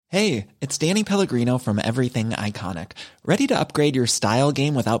Hey, it's Danny Pellegrino from Everything Iconic. Ready to upgrade your style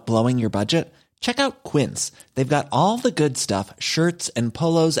game without blowing your budget? Check out Quince. They've got all the good stuff, shirts and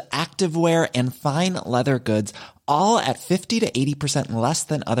polos, activewear, and fine leather goods, all at 50 to 80% less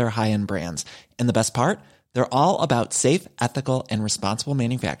than other high-end brands. And the best part? They're all about safe, ethical, and responsible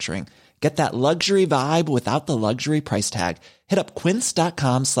manufacturing. Get that luxury vibe without the luxury price tag. Hit up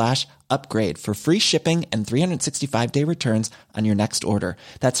quince.com/upgrade for free shipping and 365-day returns on your next order.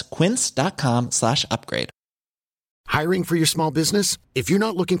 That's quince.com/upgrade. Hiring for your small business? If you're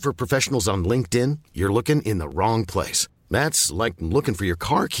not looking for professionals on LinkedIn, you're looking in the wrong place. That's like looking for your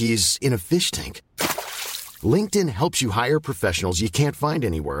car keys in a fish tank. LinkedIn helps you hire professionals you can't find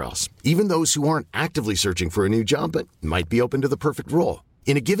anywhere else, even those who aren't actively searching for a new job but might be open to the perfect role.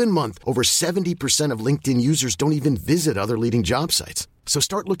 In a given month, over 70% of LinkedIn users don't even visit other leading job sites. So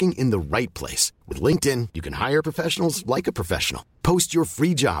start looking in the right place. With LinkedIn, you can hire professionals like a professional. Post your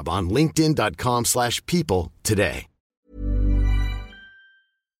free job on linkedin.com/people today.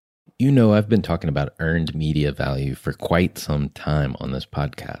 You know, I've been talking about earned media value for quite some time on this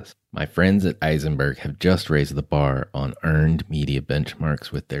podcast. My friends at Eisenberg have just raised the bar on earned media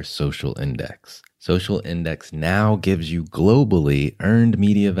benchmarks with their social index. Social Index now gives you globally earned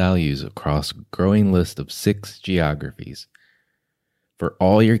media values across a growing list of 6 geographies for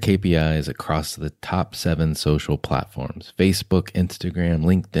all your KPIs across the top 7 social platforms: Facebook, Instagram,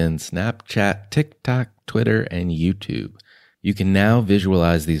 LinkedIn, Snapchat, TikTok, Twitter, and YouTube. You can now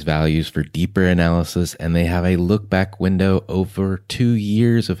visualize these values for deeper analysis, and they have a look-back window over 2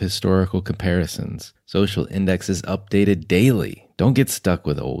 years of historical comparisons. Social Index is updated daily. Don't get stuck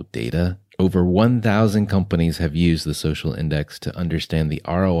with old data. Over 1,000 companies have used the Social Index to understand the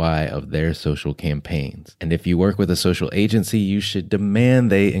ROI of their social campaigns. And if you work with a social agency, you should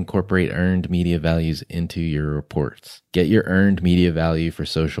demand they incorporate earned media values into your reports. Get your earned media value for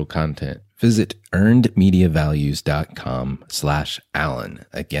social content. Visit earnedmediavalues.com/Alan.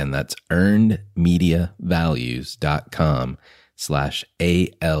 Again, that's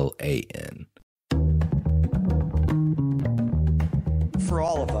earnedmediavalues.com/ALAN. For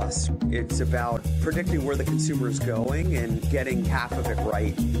all of us, it's about predicting where the consumer is going and getting half of it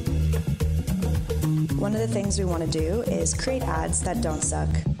right. One of the things we want to do is create ads that don't suck.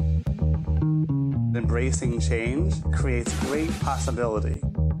 Embracing change creates great possibility.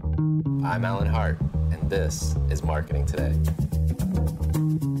 I'm Alan Hart, and this is Marketing Today.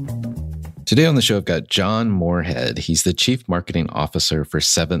 Today on the show, I've got John Moorhead. He's the Chief Marketing Officer for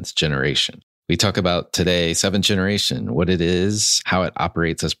Seventh Generation. We talk about today, Seventh Generation, what it is, how it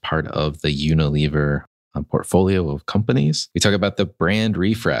operates as part of the Unilever portfolio of companies. We talk about the brand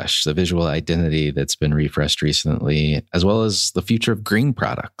refresh, the visual identity that's been refreshed recently, as well as the future of green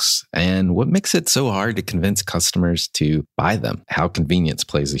products and what makes it so hard to convince customers to buy them, how convenience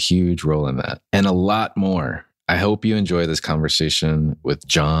plays a huge role in that, and a lot more. I hope you enjoy this conversation with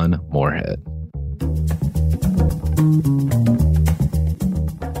John Moorhead.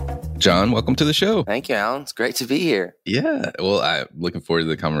 John, welcome to the show. Thank you, Alan. It's great to be here. Yeah, well, I'm looking forward to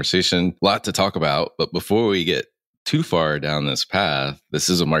the conversation. A lot to talk about, but before we get too far down this path, this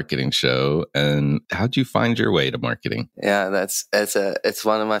is a marketing show. And how'd you find your way to marketing? Yeah, it's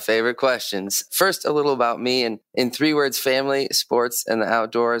one of my favorite questions. First, a little about me. And in 3 words: family, sports, and the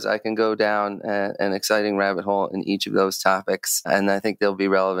outdoors. I can go down an exciting rabbit hole in each of those topics. And I think they'll be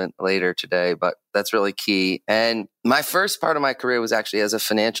relevant later today, but that's really key. And my first part of my career was actually as a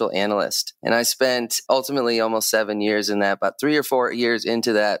financial analyst. And I spent ultimately almost 7 years in that. About 3 or 4 years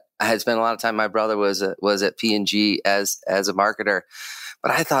into that, I had spent a lot of time. My brother was at P&G as a marketer.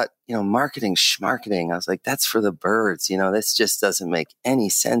 But I thought, marketing, schmarketing. I was like, that's for the birds. This just doesn't make any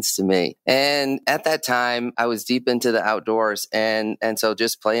sense to me. And at that time, I was deep into the outdoors. And so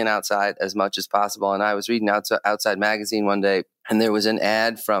just playing outside as much as possible. And I was reading Outside Magazine one day, and there was an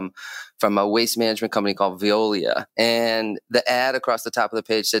ad from a waste management company called Veolia. And the ad across the top of the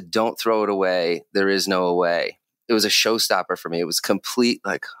page said, "Don't throw it away. There is no away." It was a showstopper for me. It was complete,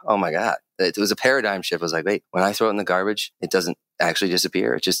 like, oh my God. It was a paradigm shift. I was like, wait, when I throw it in the garbage, it doesn't actually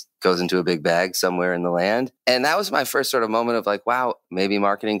disappear. It just goes into a big bag somewhere in the land. And that was my first sort of moment of like, wow, maybe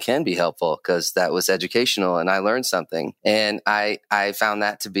marketing can be helpful, because that was educational and I learned something. And I found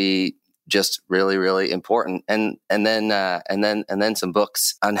that to be just really, really important. And then some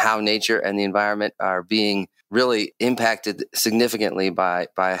books on how nature and the environment are being really impacted significantly by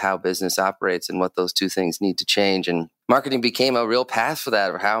how business operates and what those two things need to change. And marketing became a real path for that.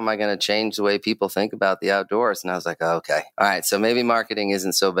 Or how am I going to change the way people think about the outdoors? And I was like, oh, okay, all right, so maybe marketing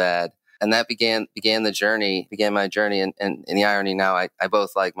isn't so bad. that began my journey. And the irony now, I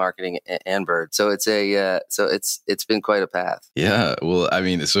both like marketing and Bird. So it's it's been quite a path. Yeah. Well, I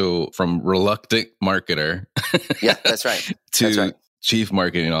mean, so from reluctant marketer, yeah, that's right, to that's right. Chief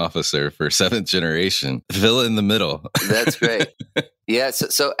Marketing Officer for Seventh Generation, fill in the middle. That's great. Yeah.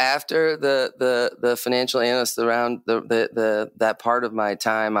 So after the financial analyst around that part of my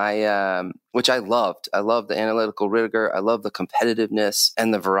time, which I loved the analytical rigor. I loved the competitiveness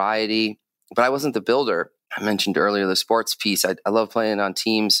and the variety, but I wasn't the builder. I mentioned earlier the sports piece. I love playing on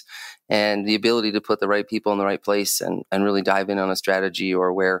teams and the ability to put the right people in the right place and really dive in on a strategy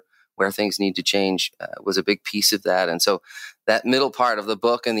or where things need to change was a big piece of that. And so that middle part of the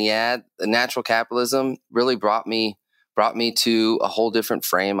book and the ad, the natural capitalism, really brought me to a whole different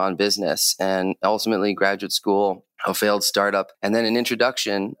frame on business, and ultimately graduate school, a failed startup, and then an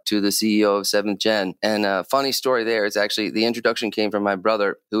introduction to the CEO of 7th Gen. And a funny story there is actually the introduction came from my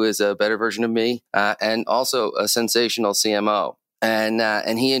brother, who is a better version of me and also a sensational CMO.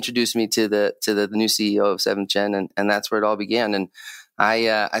 And he introduced me to the new CEO of 7th Gen, and that's where it all began. And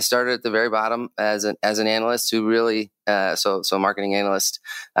I started at the very bottom as an analyst who really so marketing analyst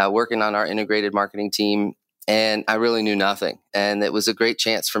working on our integrated marketing team, and I really knew nothing. And it was a great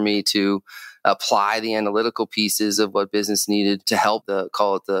chance for me to apply the analytical pieces of what business needed to help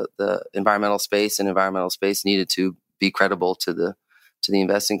the environmental space, and environmental space needed to be credible to the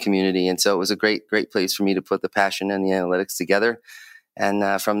investing community. And so it was a great place for me to put the passion and the analytics together.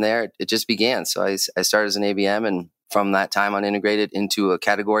 And from there, it just began. So I started as an ABM, and from that time on integrated into a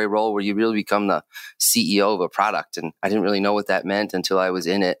category role where you really become the CEO of a product. And I didn't really know what that meant until I was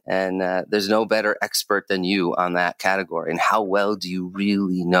in it. And there's no better expert than you on that category. And how well do you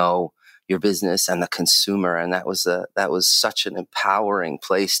really know your business and the consumer? And that was such an empowering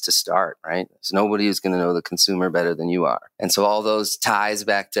place to start, right? So nobody is going to know the consumer better than you are. And so all those ties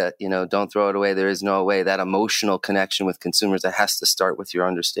back to, don't throw it away, there is no way, that emotional connection with consumers, that has to start with your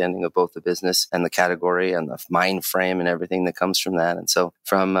understanding of both the business and the category and the mind frame and everything that comes from that. And so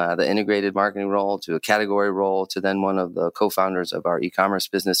from the integrated marketing role to a category role to then one of the co-founders of our e-commerce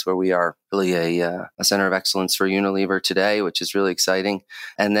business, where we are really a center of excellence for Unilever today, which is really exciting.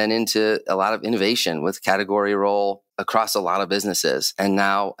 And then into a lot of innovation with category role across a lot of businesses. And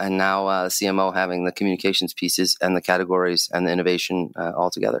now CMO having the communications pieces and the categories and the innovation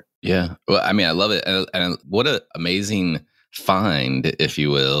all together. Yeah. Well, I mean, I love it. And what an amazing find, if you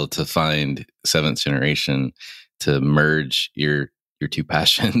will, to find 7th Generation to merge your two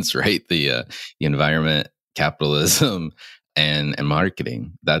passions, right? The environment, capitalism, and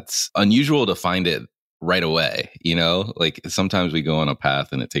marketing. That's unusual to find it right away, like sometimes we go on a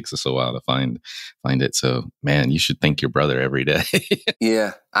path and it takes us a while to find it. So man, you should thank your brother every day.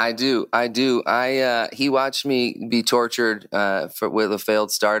 Yeah, I do. He watched me be tortured with a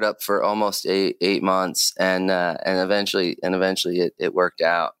failed startup for almost eight months, and eventually it worked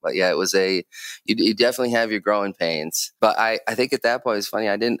out. But yeah, it was you definitely have your growing pains. But I think at that point it's funny.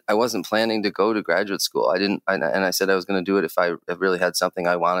 I wasn't planning to go to graduate school. And I said I was going to do it if I really had something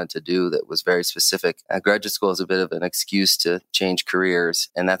I wanted to do that was very specific. Graduate school is a bit of an excuse to change careers,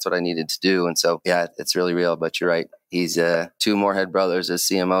 and that's what I needed to do. And so yeah, it's really real. But you're right. He's two Moorhead brothers as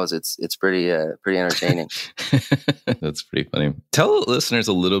CMOs. It's pretty entertaining. That's pretty funny. Tell listeners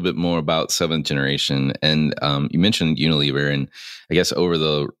a little bit more about 7th Generation. And you mentioned Unilever, and I guess over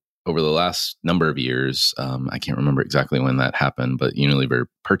the last number of years, I can't remember exactly when that happened, but Unilever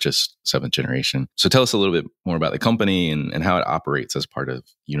purchased 7th Generation. So tell us a little bit more about the company and how it operates as part of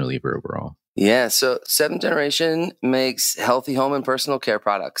Unilever overall. Yeah, so 7th Generation makes healthy home and personal care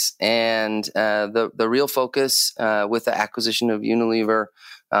products, and the real focus with the acquisition of Unilever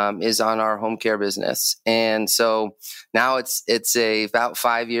is on our home care business. And so now it's about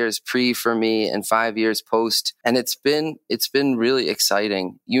 5 years pre for me and 5 years post, and it's been really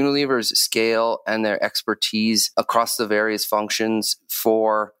exciting. Unilever's scale and their expertise across the various functions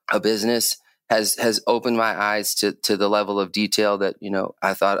for a business has opened my eyes to the level of detail that,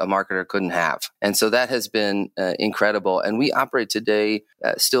 I thought a marketer couldn't have. And so that has been incredible. And we operate today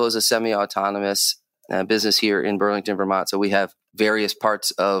still as a semi-autonomous business here in Burlington, Vermont. So we have various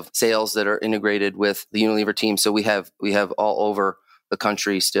parts of sales that are integrated with the Unilever team. So we have all over the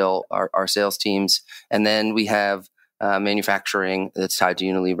country still our sales teams. And then we have manufacturing that's tied to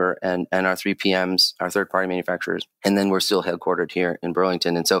Unilever and our 3PMs, our third-party manufacturers. And then we're still headquartered here in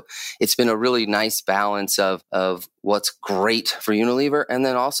Burlington. And so it's been a really nice balance of what's great for Unilever and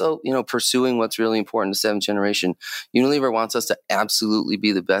then also, pursuing what's really important to seventh generation. Unilever wants us to absolutely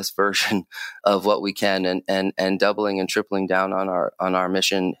be the best version of what we can, and doubling and tripling down on our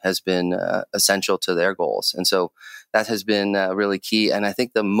mission has been essential to their goals. And so that has been really key. And I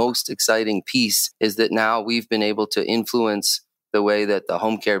think the most exciting piece is that now we've been able to influence the way that the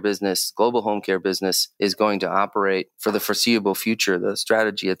home care business, global home care business, is going to operate for the foreseeable future. The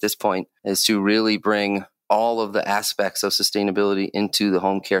strategy at this point is to really bring all of the aspects of sustainability into the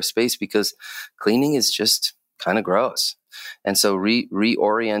home care space, because cleaning is just kind of gross. And so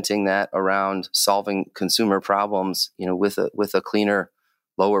reorienting that around solving consumer problems, with a cleaner,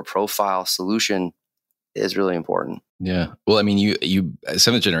 lower profile solution is really important. Yeah. Well, I mean, you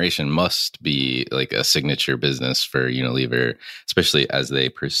seventh generation must be like a signature business for Unilever, especially as they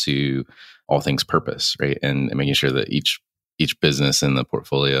pursue all things purpose, right? And making sure that each business in the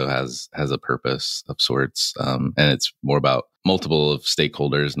portfolio has a purpose of sorts. And it's more about multiple of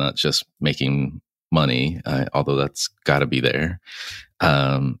stakeholders, not just making money, although that's got to be there.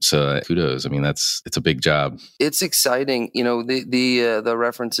 So kudos. I mean, it's a big job. It's exciting. The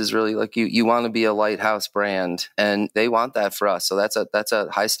reference is really like you want to be a lighthouse brand, and they want that for us. So that's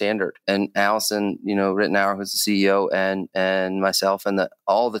a high standard. And Allison, Rittenauer, who's the CEO, and myself, and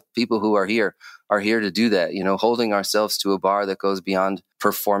all the people who are here to do that. Holding ourselves to a bar that goes beyond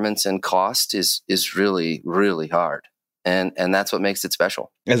performance and cost is really, really hard. And that's what makes it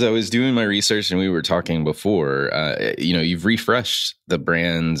special. As I was doing my research and we were talking before, you've refreshed the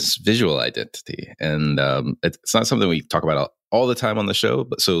brand's visual identity. And it's not something we talk about all the time on the show.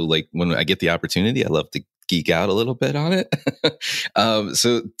 But so like when I get the opportunity, I love to geek out a little bit on it.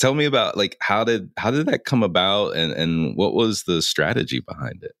 So tell me about like how did that come about and what was the strategy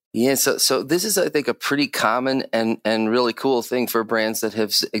behind it? Yeah, so this is, I think, a pretty common and really cool thing for brands that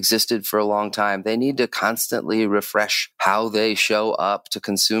have existed for a long time. They need to constantly refresh how they show up to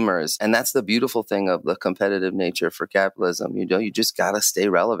consumers. And that's the beautiful thing of the competitive nature for capitalism. You just got to stay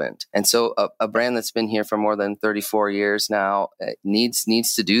relevant. And so a brand that's been here for more than 34 years now needs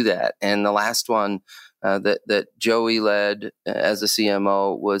to do that. And the last one that Joey led as a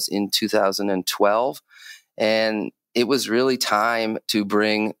CMO was in 2012. And it was really time to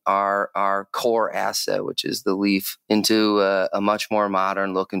bring our core asset, which is the leaf, into a much more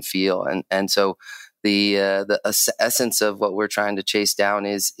modern look and feel. And so the essence of what we're trying to chase down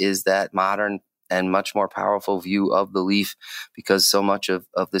is that modern and much more powerful view of the leaf, because so much of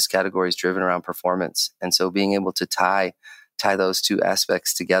this category is driven around performance. And so being able to tie those two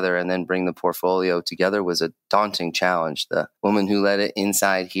aspects together and then bring the portfolio together was a daunting challenge. The woman who led it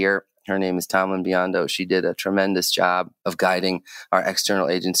inside here, her name is Tomlin Biondo. She did a tremendous job of guiding our external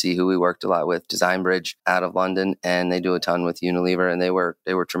agency, who we worked a lot with, Design Bridge, out of London, and they do a ton with Unilever, and they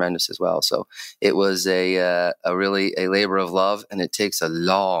were tremendous as well. So it was a really a labor of love, and it takes a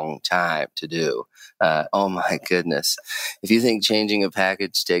long time to do. Oh my goodness! If you think changing a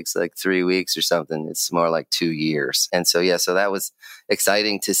package takes like 3 weeks or something, it's more like 2 years. And so so that was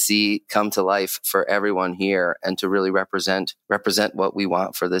exciting to see come to life for everyone here, and to really represent what we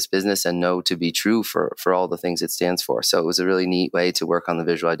want for this business and know to be true for all the things it stands for. So it was a really neat way to work on the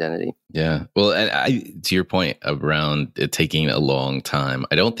visual identity. Yeah. Well, and to your point around it taking a long time,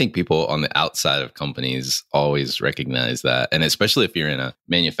 I don't think people on the outside of companies always recognize that. And especially if you're in a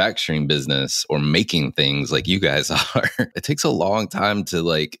manufacturing business or making things like you guys are, it takes a long time to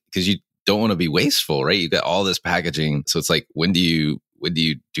because you don't want to be wasteful, right? You got all this packaging. So it's like, when do you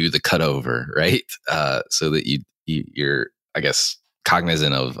do the cutover, right? So that you're, I guess,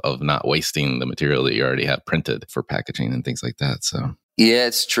 cognizant of not wasting the material that you already have printed for packaging and things like that. So yeah,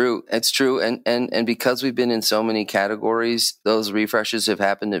 it's true. It's true. And because we've been in so many categories, those refreshes have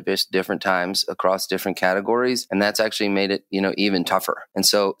happened at different times across different categories. And that's actually made it, even tougher. And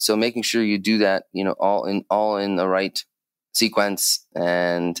so making sure you do that, all in the right sequence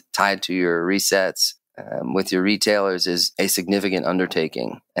and tied to your resets with your retailers is a significant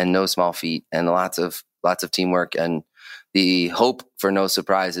undertaking, and no small feat, and lots of teamwork, and the hope for no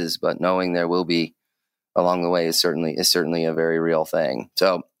surprises, but knowing there will be along the way is certainly a very real thing.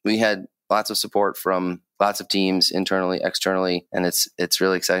 So we had lots of support from lots of teams, internally, externally, and it's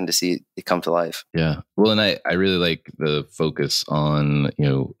really exciting to see it come to life. Yeah. Well, and I really like the focus on,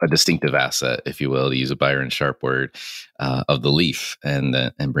 a distinctive asset, if you will, to use a Byron Sharp word, of the leaf,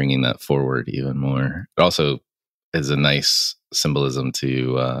 and bringing that forward even more. It also is a nice symbolism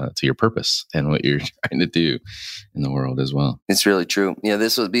to your purpose and what you're trying to do in the world as well. It's really true. Yeah,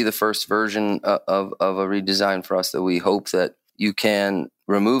 this would be the first version of a redesign for us that we hope that you can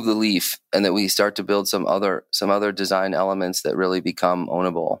remove the leaf and that we start to build some other design elements that really become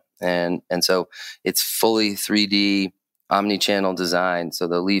ownable. And so it's fully 3D omni-channel design. So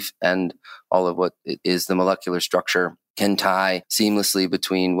the leaf and all of what is the molecular structure can tie seamlessly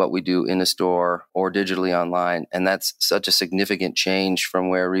between what we do in a store or digitally online. And that's such a significant change from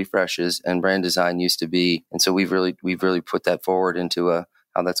where refreshes and brand design used to be. And so we've really put that forward into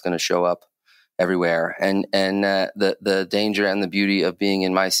how that's going to show up everywhere. And the danger and the beauty of being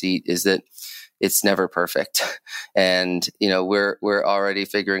in my seat is that it's never perfect. And, we're already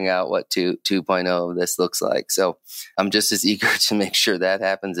figuring out what 2.0 of this looks like. So I'm just as eager to make sure that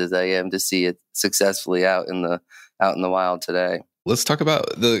happens as I am to see it successfully out in the wild today. Let's talk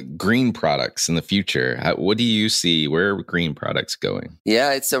about the green products in the future. What do you see? Where are green products going?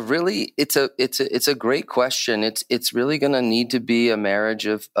 Yeah, it's a great question. It's really going to need to be a marriage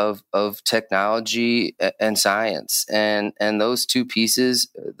of technology and science, and those two pieces.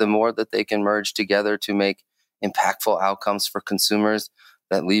 The more that they can merge together to make impactful outcomes for consumers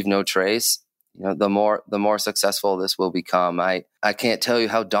that leave no trace, the more successful this will become. I can't tell you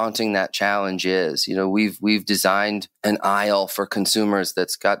how daunting that challenge is. We've designed an aisle for consumers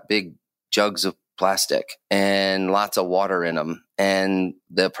that's got big jugs of plastic and lots of water in them, and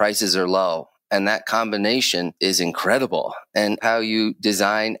the prices are low. And that combination is incredible. And how you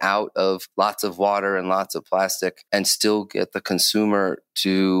design out of lots of water and lots of plastic and still get the consumer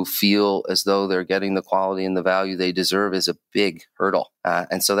to feel as though they're getting the quality and the value they deserve is a big hurdle.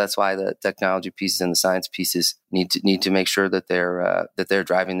 And so that's why the technology pieces and the science pieces need to make sure that they're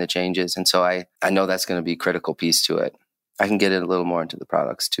driving the changes. And so I know that's going to be a critical piece to it. I can get it a little more into the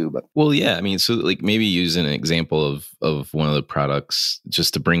products too, but well, yeah. I mean, so like maybe use an example of one of the products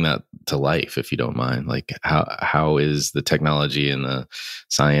just to bring that to life, if you don't mind. Like how is the technology and the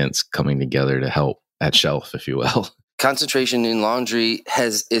science coming together to help at shelf, if you will? Concentration in laundry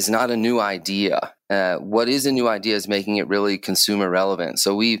is not a new idea. What is a new idea is making it really consumer relevant.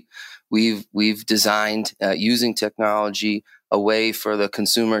 So we've designed using technology a way for the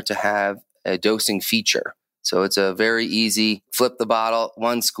consumer to have a dosing feature. So it's a very easy flip the bottle,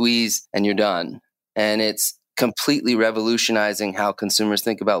 one squeeze, and you're done. And it's completely revolutionizing how consumers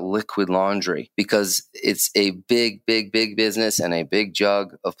think about liquid laundry because it's a big, big, big business and a big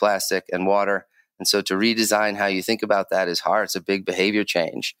jug of plastic and water. And so to redesign how you think about that is hard. It's a big behavior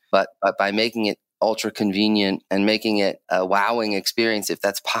change. But by making it ultra convenient and making it a wowing experience, if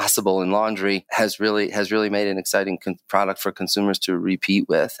that's possible in laundry, has really made an exciting product for consumers to repeat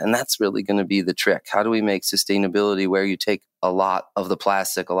with. And that's really going to be the trick. How do we make sustainability where you take a lot of the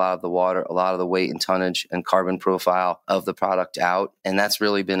plastic, a lot of the water, a lot of the weight and tonnage and carbon profile of the product out? And that's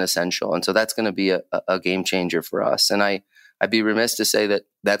really been essential. And so that's going to be a game changer for us. And I'd be remiss to say that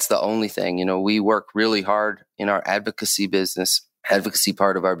that's the only thing. We work really hard in our advocacy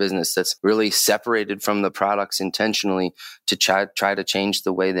part of our business that's really separated from the products intentionally to try to change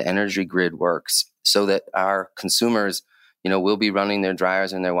the way the energy grid works so that our consumers, will be running their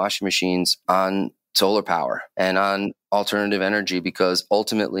dryers and their washing machines on solar power and on alternative energy, because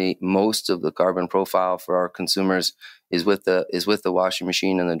ultimately most of the carbon profile for our consumers is with the washing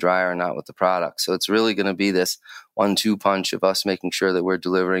machine and the dryer, not with the product. So it's really going to be this 1-2 punch of us making sure that we're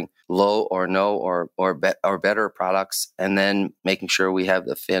delivering low or no or better products, and then making sure we have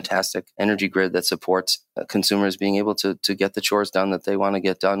the fantastic energy grid that supports consumers being able to get the chores done that they want to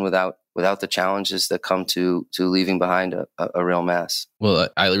get done without the challenges that come to leaving behind a real mess. Well,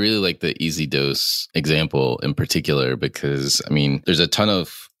 I really like the Easy Dose example in particular because, I mean, there's a ton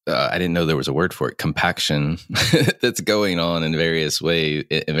of I didn't know there was a word for it, compaction that's going on in various ways,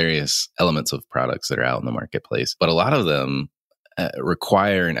 in various elements of products that are out in the marketplace. But a lot of them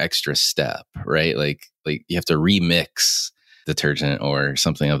require an extra step, right? Like you have to remix detergent or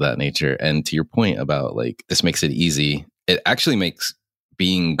something of that nature. And to your point about like, this makes it easy. It actually makes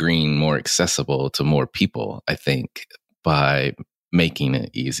being green more accessible to more people, I think, by making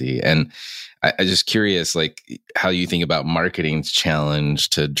it easy. And I'm just curious, like how you think about marketing's challenge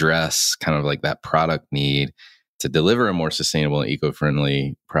to address kind of like that product need to deliver a more sustainable and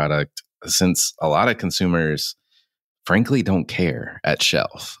eco-friendly product, since a lot of consumers frankly don't care at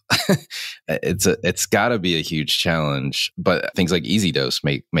shelf. It's got to be a huge challenge, but things like Easy Dose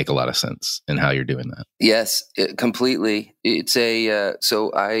make a lot of sense in how you're doing that. Yes, completely. It's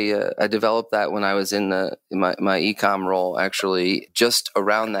so I developed that when I was in my e-com role, actually, just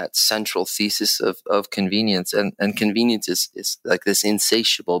around that central thesis of convenience, and convenience is like this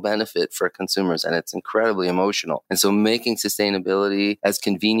insatiable benefit for consumers, and it's incredibly emotional. And so making sustainability as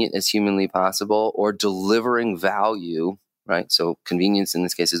convenient as humanly possible, or delivering value. Right. So convenience in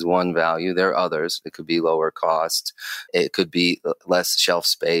this case is one value. There are others. It could be lower cost. It could be less shelf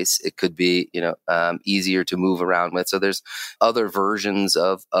space. It could be, easier to move around with. So there's other versions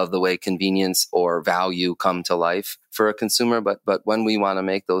of the way convenience or value come to life for a consumer. But when we want to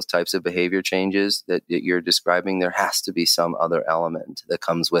make those types of behavior changes that you're describing, there has to be some other element that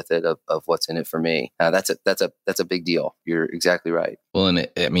comes with it of what's in it for me. That's a big deal. You're exactly right. Well, and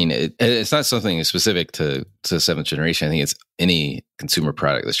it's not something specific to seventh generation. I think it's any consumer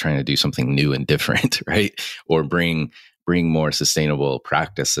product that's trying to do something new and different, right? Or bring more sustainable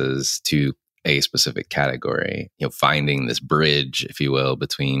practices to a specific category, finding this bridge, if you will,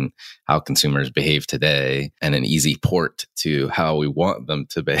 between how consumers behave today and an easy port to how we want them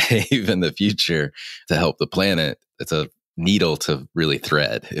to behave in the future to help the planet. It's a needle to really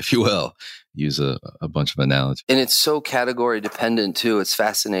thread, if you will, use a bunch of analogies. And it's so category dependent too. It's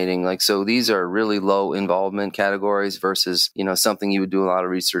fascinating. Like, so these are really low involvement categories versus, something you would do a lot of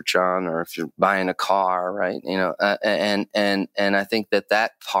research on, or if you're buying a car, right? And I think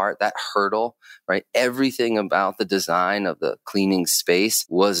that hurdle, right? Everything about the design of the cleaning space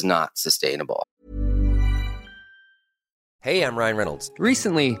was not sustainable. Hey, I'm Ryan Reynolds.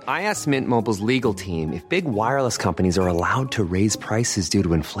 Recently, I asked Mint Mobile's legal team if big wireless companies are allowed to raise prices due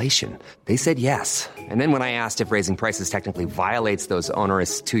to inflation. They said yes. And then when I asked if raising prices technically violates those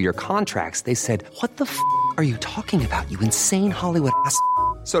onerous 2-year contracts, they said, "What the f*** are you talking about, you insane Hollywood ass?"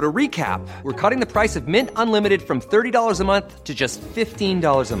 So to recap, we're cutting the price of Mint Unlimited from $30 a month to just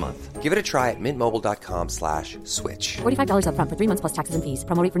 $15 a month. Give it a try at mintmobile.com/switch. $45 up front for 3 months plus taxes and fees.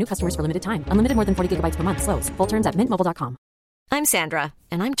 Promo rate for new customers for limited time. Unlimited more than 40 gigabytes per month. Slows full terms at mintmobile.com. I'm Sandra,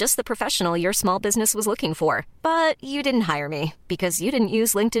 and I'm just the professional your small business was looking for. But you didn't hire me because you didn't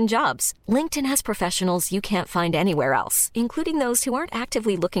use LinkedIn Jobs. LinkedIn has professionals you can't find anywhere else, including those who aren't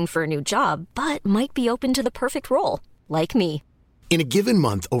actively looking for a new job, but might be open to the perfect role, like me. In a given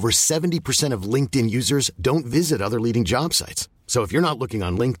month, over 70% of LinkedIn users don't visit other leading job sites. So if you're not looking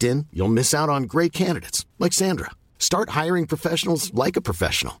on LinkedIn, you'll miss out on great candidates like Sandra. Start hiring professionals like a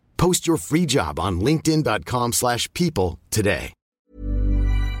professional. Post your free job on linkedin.com/people today.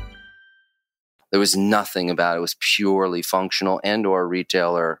 There was nothing about it. It was purely functional and or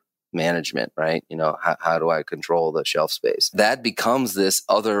retailer management, right? How do I control the shelf space? That becomes this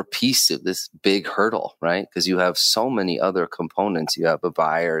other piece of this big hurdle, right? Because you have so many other components. You have a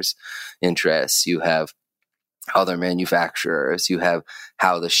buyer's interests. You have other manufacturers. You have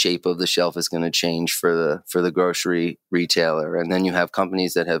how the shape of the shelf is going to change for the grocery retailer. And then you have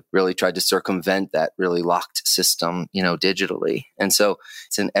companies that have really tried to circumvent that really locked system, digitally. And so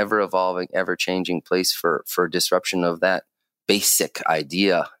it's an ever evolving, ever changing place for disruption of that basic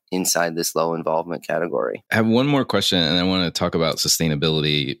idea inside this low involvement category. I have one more question, and I want to talk about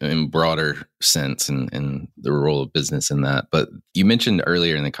sustainability in broader sense and the role of business in that. But you mentioned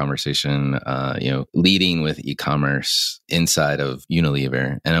earlier in the conversation, leading with e-commerce inside of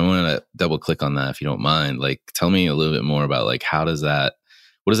Unilever. And I want to double click on that if you don't mind. Like, tell me a little bit more about what does that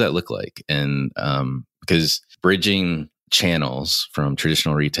look like? And because bridging channels from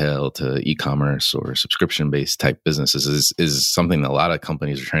traditional retail to e-commerce or subscription-based type businesses is something that a lot of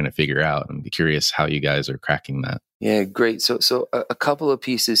companies are trying to figure out. I'm curious how you guys are cracking that. Yeah, great. So a couple of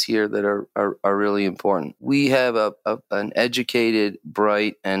pieces here that are really important. We have an educated,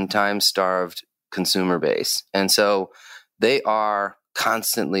 bright, and time-starved consumer base. And so they are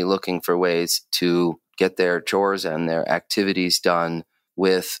constantly looking for ways to get their chores and their activities done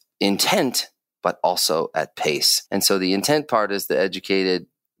with intent, but also at pace. And so the intent part is the educated,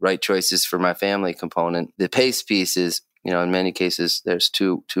 right choices for my family component. The pace piece is, in many cases, there's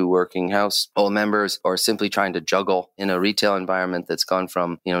two working household members or simply trying to juggle in a retail environment that's gone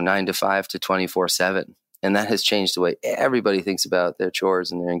from, 9 to 5 to 24/7. And that has changed the way everybody thinks about their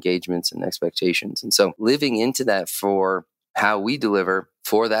chores and their engagements and expectations. And so living into that for how we deliver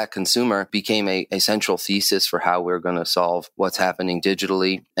for that consumer became a central thesis for how we're going to solve what's happening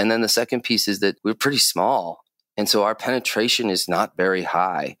digitally. And then the second piece is that we're pretty small. And so our penetration is not very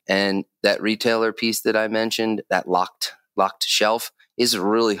high. And that retailer piece that I mentioned, that locked shelf, is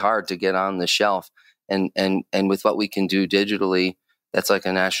really hard to get on the shelf. And with what we can do digitally, that's like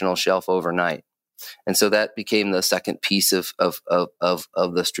a national shelf overnight. And so that became the second piece of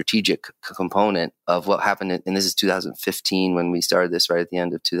the strategic component of what happened. And this is 2015 when we started this, right at the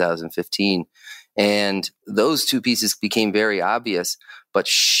end of 2015. And those two pieces became very obvious, but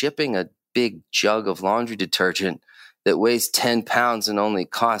shipping a big jug of laundry detergent that weighs 10 pounds and only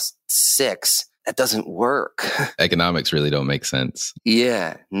costs 6, that doesn't work. Economics really don't make sense.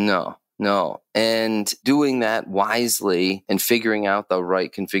 Yeah, no. And doing that wisely and figuring out the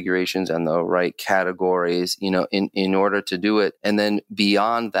right configurations and the right categories, in order to do it. And then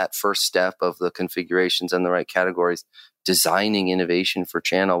beyond that first step of the configurations and the right categories, designing innovation for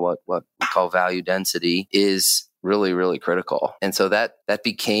channel, what we call value density, is really, really critical. And so that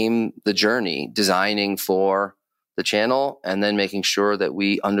became the journey, designing for the channel and then making sure that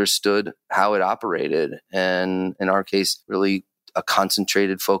we understood how it operated. And in our case, really a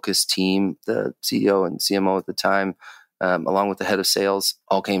concentrated, focused team. The CEO and CMO at the time, along with the head of sales,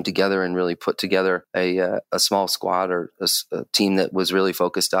 all came together and really put together a small squad or a team that was really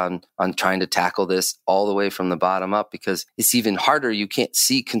focused on trying to tackle this all the way from the bottom up, because it's even harder. You can't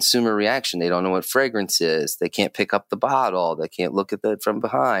see consumer reaction. They don't know what fragrance is. They can't pick up the bottle. They can't look at that from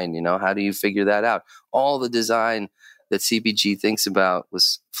behind. How do you figure that out? All the design that CPG thinks about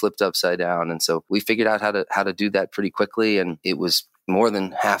was flipped upside down. And so we figured out how to do that pretty quickly. And it was more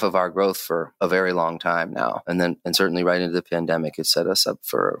than half of our growth for a very long time now. And certainly right into the pandemic, it set us up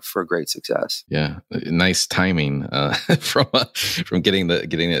for great success. Yeah. Nice timing from getting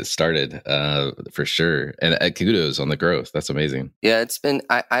it started, for sure. And kudos on the growth. That's amazing. Yeah, it's been,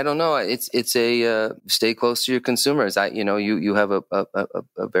 I don't know. It's a stay close to your consumers. You have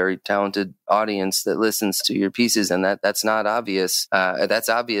a very talented audience that listens to your pieces, and that's not obvious. That's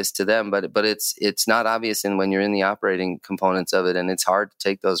obvious to them, but it's not obvious when you're in the operating components of it. And it's hard to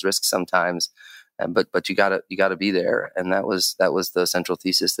take those risks sometimes, but you gotta be there, and that was the central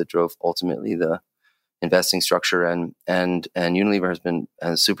thesis that drove ultimately the investing structure, and Unilever has been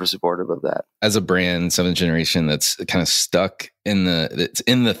super supportive of that. As a brand, seventh generation, that's kind of stuck in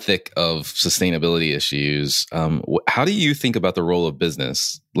the thick of sustainability issues. How do you think about the role of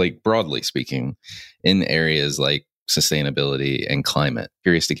business, like broadly speaking, in areas like sustainability and climate?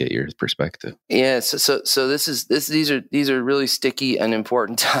 Curious to get your perspective. Yeah, so these are really sticky and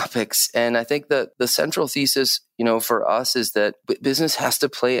important topics, and I think that the central thesis, for us, is that business has to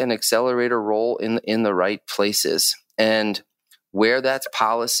play an accelerator role in the right places, and where that's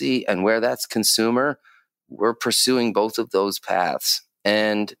policy and where that's consumer, we're pursuing both of those paths.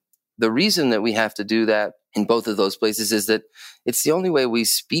 And the reason that we have to do that in both of those places is that it's the only way we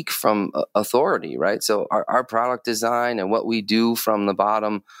speak from authority, right? So our product design and what we do from the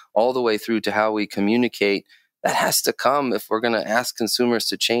bottom all the way through to how we communicate, that has to come, if we're going to ask consumers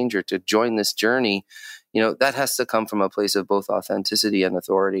to change or to join this journey, that has to come from a place of both authenticity and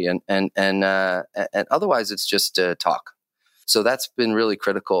authority, and otherwise it's just talk. So that's been really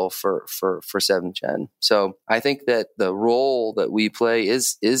critical for 7th Gen. So I think that the role that we play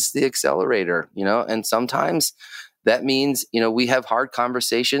is the accelerator, and sometimes that means, we have hard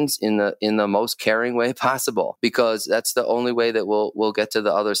conversations in the most caring way possible, because that's the only way that we'll get to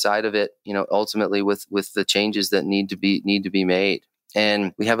the other side of it, ultimately with the changes that need to be made.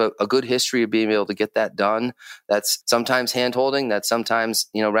 And we have a good history of being able to get that done. That's sometimes hand-holding, that's sometimes,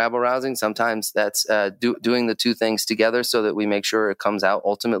 rabble-rousing, sometimes that's doing the two things together so that we make sure it comes out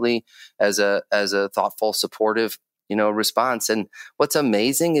ultimately as a thoughtful, supportive, response. And what's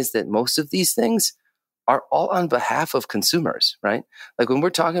amazing is that most of these things are all on behalf of consumers, right? Like when we're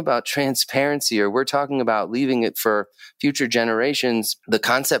talking about transparency, or we're talking about leaving it for future generations, the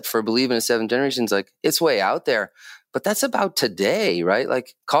concept for believe in a 7th generation is like, it's way out there. But that's about today, right?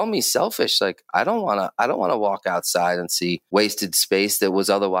 Like, call me selfish. Like, I don't want to walk outside and see wasted space that was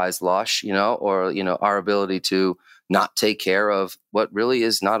otherwise lush, or, our ability to not take care of what really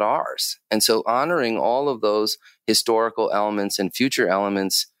is not ours. And so honoring all of those historical elements and future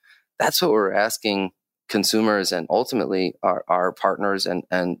elements, that's what we're asking consumers and ultimately our partners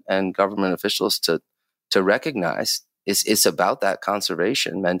and government officials to recognize. It's about that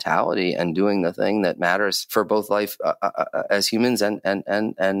conservation mentality and doing the thing that matters for both life as humans and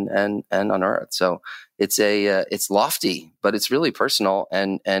on Earth. So it's lofty, but it's really personal,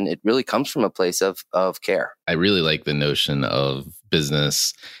 and it really comes from a place of care. I really like the notion of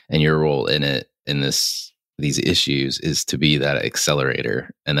business and your role in it, in these issues, is to be that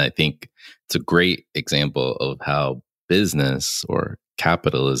accelerator. And I think it's a great example of how business or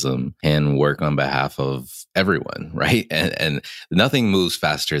capitalism can work on behalf of everyone, right? And nothing moves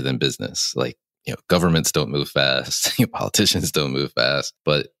faster than business. Like, governments don't move fast, politicians don't move fast,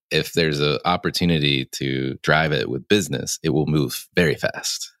 but if there's an opportunity to drive it with business, it will move very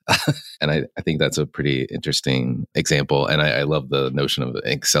fast. And I think that's a pretty interesting example. And I love the notion of an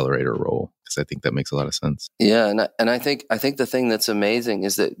accelerator role, because I think that makes a lot of sense. Yeah, and I think the thing that's amazing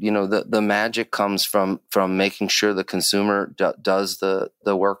is that, you know, the magic comes from making sure the consumer does the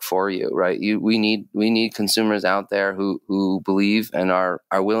work for you, right? We need consumers out there who believe and are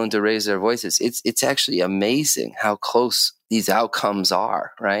willing to raise their voices. It's actually amazing how close these outcomes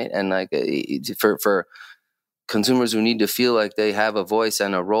are, right? And like for consumers who need to feel like they have a voice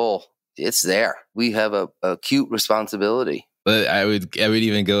and a role, it's there. We have a acute responsibility. But I would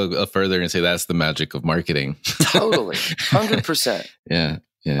even go further and say that's the magic of marketing. Totally. 100%. Yeah.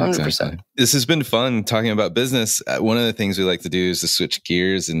 Yeah, 100%. exactly. This has been fun talking about business. One of the things we like to do is to switch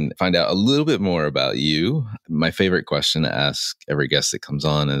gears and find out a little bit more about you. My favorite question to ask every guest that comes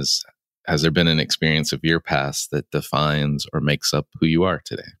on is, has there been an experience of your past that defines or makes up who you are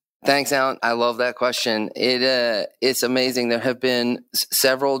today? Thanks, Alan. I love that question. It's amazing. There have been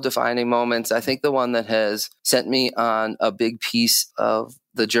several defining moments. I think the one that has sent me on a big piece of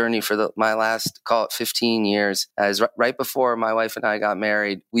the journey for my last, call it 15 years, as right before my wife and I got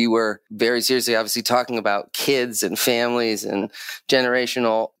married, we were very seriously, obviously, talking about kids and families and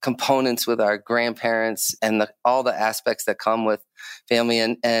generational components with our grandparents and all the aspects that come with family.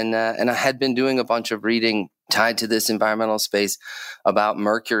 And I had been doing a bunch of reading tied to this environmental space about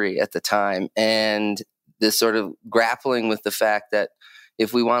mercury at the time, and this sort of grappling with the fact that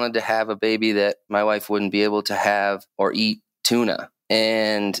if we wanted to have a baby, that my wife wouldn't be able to have or eat tuna.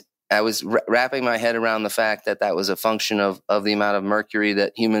 And I was wrapping my head around the fact that that was a function of the amount of mercury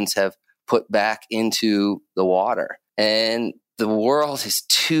that humans have put back into the water. And the world is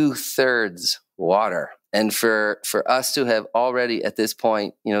 2/3 water. And for us to have already at this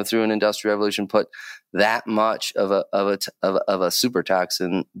point, you know, through an industrial revolution, put that much of a super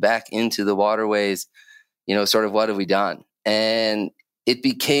toxin back into the waterways, you know, sort of what have we done? And it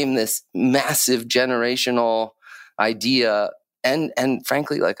became this massive generational idea and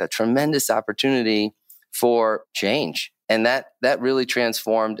frankly, like a tremendous opportunity for change. And that really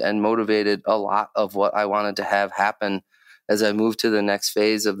transformed and motivated a lot of what I wanted to have happen as I moved to the next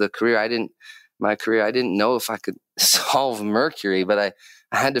phase of the career. I didn't know if I could solve mercury, but I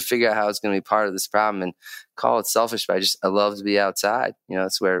had to figure out how I was going to be part of this problem. And call it selfish, but I love to be outside. You know,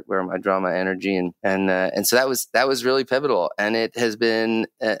 it's where I draw my energy, and so that was really pivotal. And it has been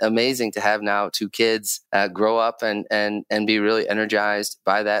amazing to have now 2 kids grow up and be really energized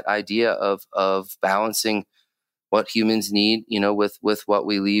by that idea of balancing what humans need, you know, with what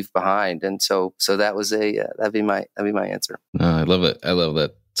we leave behind. And so that was that'd be my answer. No, I love it. I love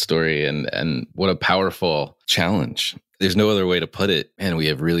that story, and what a powerful challenge. There's no other way to put it. And we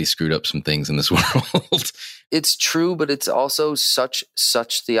have really screwed up some things in this world. It's true, but it's also such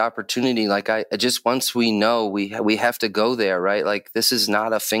the opportunity. Like I just, once we know, we have to go there, right? Like this is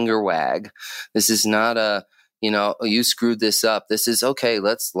not a finger wag. This is not a, you know, oh, you screwed this up. This is okay.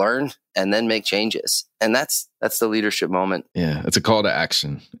 Let's learn and then make changes. And that's the leadership moment. Yeah. It's a call to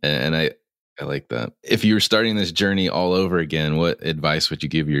action. And I like that. If you were starting this journey all over again, what advice would you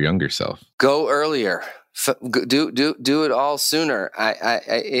give your younger self? Go earlier. Do it all sooner.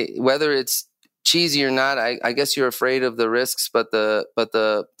 Whether it's cheesy or not, I guess you're afraid of the risks, but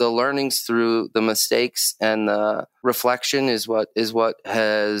the learnings through the mistakes and the reflection is what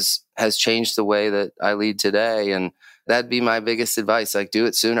has changed the way that I lead today. And that'd be my biggest advice. Like, do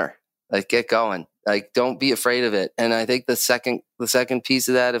it sooner. Like, get going. Like, don't be afraid of it. And I think the second piece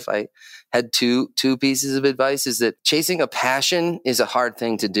of that, if I had two pieces of advice, is that chasing a passion is a hard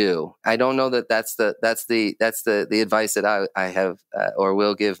thing to do. I don't know that that's the advice that I have or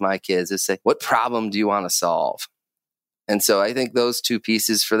will give my kids, is say, what problem do you want to solve? And so I think those 2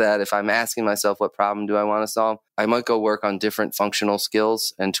 pieces for that, if I'm asking myself, what problem do I want to solve? I might go work on different functional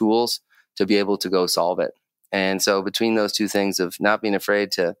skills and tools to be able to go solve it. And so between those 2 things of not being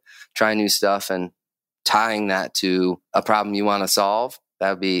afraid to try new stuff and tying that to a problem you want to solve,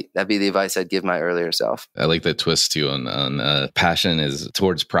 that'd be the advice I'd give my earlier self. I like that twist too on passion is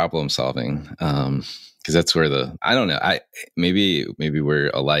towards problem solving. Because that's where I don't know, maybe we're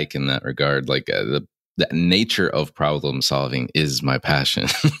alike in that regard. Like the nature of problem solving is my passion.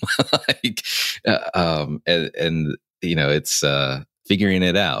 And you know, it's figuring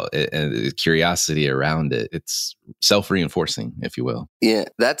it out and curiosity around it. It's self-reinforcing, if you will. Yeah,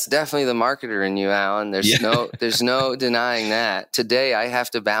 that's definitely the marketer in you, Alan. There's no denying that. Today, I have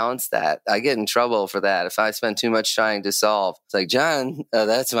to balance that. I get in trouble for that. If I spend too much trying to solve, it's like, John,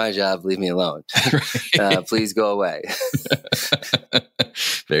 that's my job. Leave me alone. Please go away.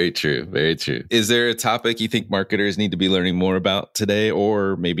 Very true. Very true. Is there a topic you think marketers need to be learning more about today,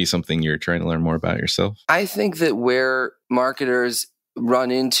 or maybe something you're trying to learn more about yourself? I think that where marketers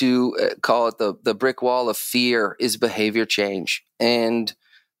run into, call it the brick wall of fear, is behavior change. And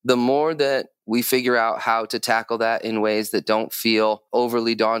the more that we figure out how to tackle that in ways that don't feel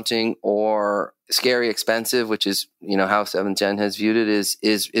overly daunting or scary expensive, which is, how 7th Gen has viewed it,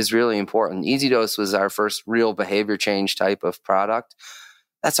 is really important. Easy Dose was our first real behavior change type of product.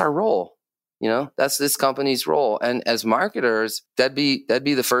 That's our role. That's this company's role. And as marketers, that'd be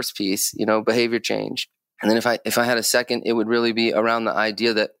the first piece, behavior change. And then if I had a second, it would really be around the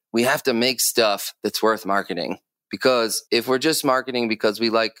idea that we have to make stuff that's worth marketing. Because if we're just marketing because we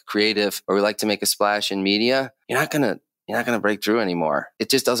like creative or we like to make a splash in media, you're not gonna break through anymore. It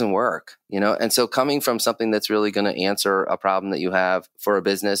just doesn't work, And so coming from something that's really going to answer a problem that you have for a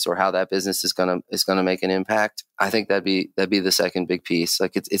business or how that business is gonna make an impact, I think that'd be the second big piece.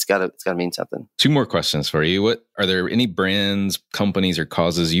 Like it's gotta mean something. 2 more questions for you. What are there any brands, companies, or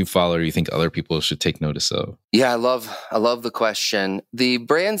causes you follow or you think other people should take notice of? Yeah, I love the question. The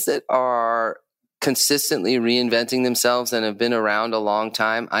brands that are consistently reinventing themselves and have been around a long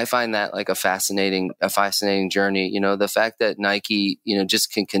time, I find that like a fascinating journey. The fact that Nike,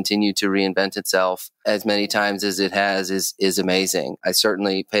 just can continue to reinvent itself as many times as it has is amazing. I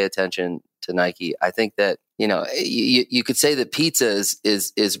certainly pay attention to Nike. I think that, you could say that pizza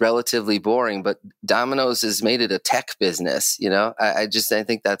is relatively boring, but Domino's has made it a tech business. I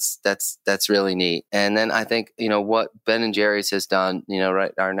think that's really neat. And then I think, what Ben & Jerry's has done,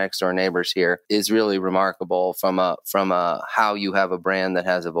 right, our next door neighbors here, is really remarkable from a how you have a brand that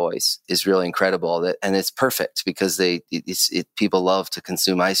has a voice is really incredible. And it's perfect because people love to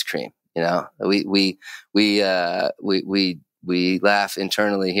consume ice cream. We laugh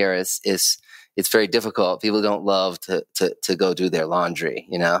internally here. It's very difficult. People don't love to go do their laundry.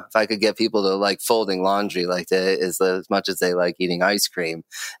 If I could get people to like folding laundry like that as much as they like eating ice cream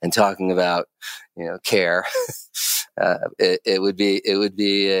and talking about, care, it would be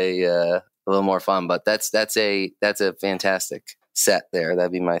a little more fun. But that's a fantastic set there.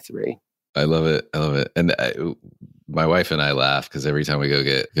 That'd be my 3. I love it. And my wife and I laugh because every time we go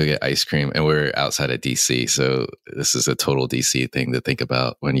get ice cream, and we're outside of DC, so this is a total DC thing to think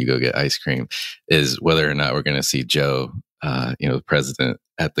about when you go get ice cream, is whether or not we're going to see Joe, the president,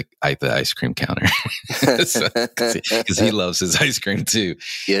 at the ice cream counter, because he loves his ice cream too.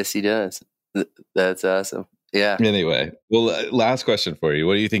 Yes, he does. That's awesome. Yeah. Anyway, well, last question for you: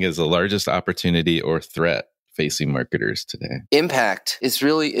 what do you think is the largest opportunity or threat facing marketers today? Impact. It's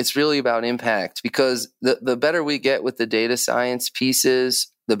really about impact, because the better we get with the data science pieces,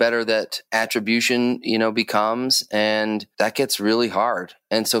 the better that attribution, becomes, and that gets really hard.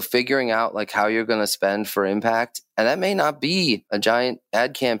 And so figuring out like how you're going to spend for impact, and that may not be a giant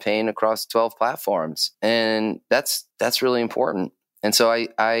ad campaign across 12 platforms. And that's really important. And so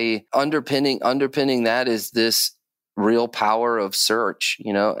I underpinning that is this real power of search,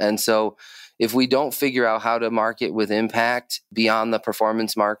 and so if we don't figure out how to market with impact beyond the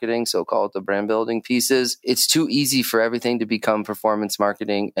performance marketing, so-called the brand building pieces, it's too easy for everything to become performance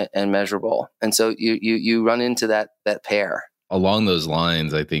marketing and measurable. And so you run into that pair. Along those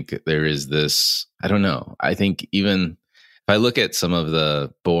lines, I think there is this, I don't know, I think even if I look at some of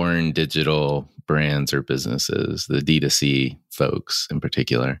the born digital brands or businesses, the D2C folks in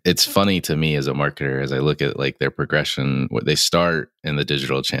particular, it's funny to me as a marketer as I look at like their progression. They start in the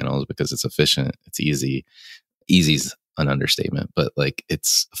digital channels because it's efficient, it's easy. Easy's an understatement, but like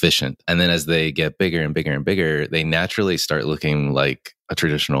it's efficient. And then as they get bigger and bigger and bigger, they naturally start looking like a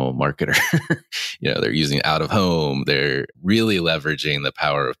traditional marketer. They're using out of home. They're really leveraging the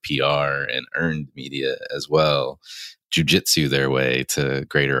power of PR and earned media as well. Jujitsu their way to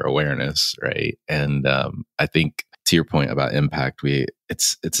greater awareness, right? And I think to your point about impact,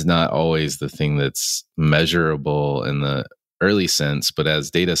 it's not always the thing that's measurable in the early sense, but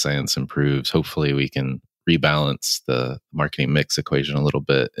as data science improves, hopefully we can rebalance the marketing mix equation a little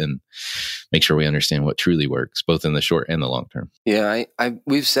bit and make sure we understand what truly works, both in the short and the long term. Yeah,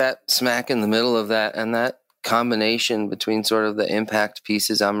 we've sat smack in the middle of that, and that combination between sort of the impact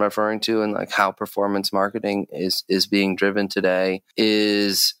pieces I'm referring to and like how performance marketing is being driven today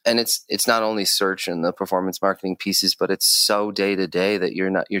is, and it's not only search and the performance marketing pieces, but it's so day to day that you're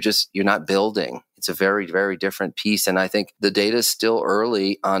not building. It's a very, very different piece. And I think the data is still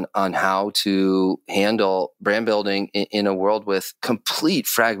early on how to handle brand building in a world with complete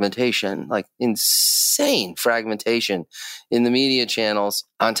fragmentation, like insane fragmentation in the media channels,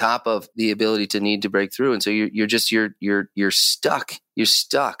 on top of the ability to need to break through. And so you're stuck. You're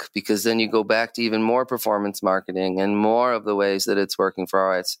stuck because then you go back to even more performance marketing and more of the ways that it's working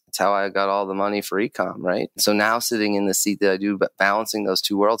for it's how I got all the money for e-com, right? So now sitting in the seat that I do, but balancing those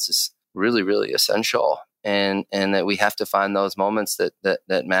two worlds is really, really essential. and that we have to find those moments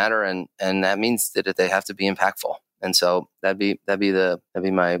that matter, and that means that they have to be impactful. And so that'd be my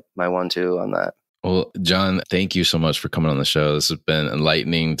 1-2 on that. Well, John, thank you so much for coming on the show. This has been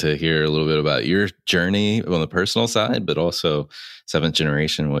enlightening to hear a little bit about your journey on the personal side, but also seventh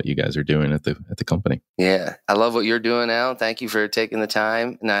generation, what you guys are doing at the company. Yeah, I love what you're doing, Al. Thank you for taking the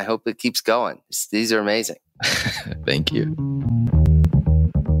time, and I hope it keeps going. These are amazing. Thank you.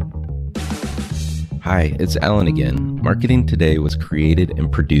 Hi, it's Alan again. Marketing Today was created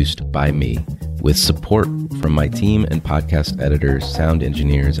and produced by me, with support from my team and podcast editors, sound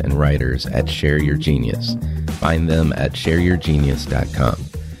engineers, and writers at Share Your Genius. Find them at shareyourgenius.com.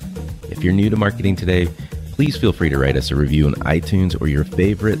 If you're new to Marketing Today, please feel free to write us a review on iTunes or your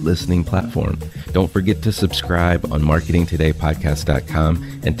favorite listening platform. Don't forget to subscribe on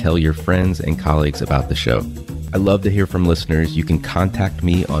marketingtodaypodcast.com and tell your friends and colleagues about the show. I love to hear from listeners. You can contact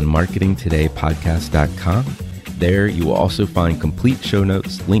me on marketingtodaypodcast.com. There, you will also find complete show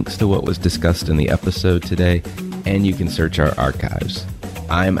notes, links to what was discussed in the episode today, and you can search our archives.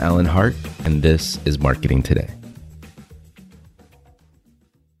 I'm Alan Hart, and this is Marketing Today.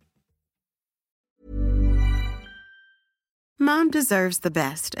 Mom deserves the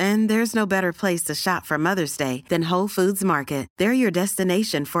best, and there's no better place to shop for Mother's Day than Whole Foods Market. They're your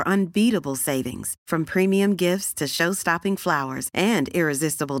destination for unbeatable savings, from premium gifts to show-stopping flowers and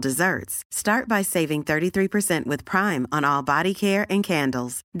irresistible desserts. Start by saving 33% with Prime on all body care and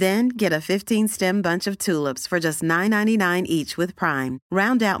candles. Then get a 15-stem bunch of tulips for just $9.99 each with Prime.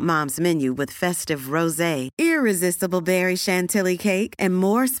 Round out Mom's menu with festive rosé, irresistible berry chantilly cake, and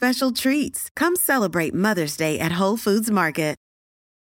more special treats. Come celebrate Mother's Day at Whole Foods Market.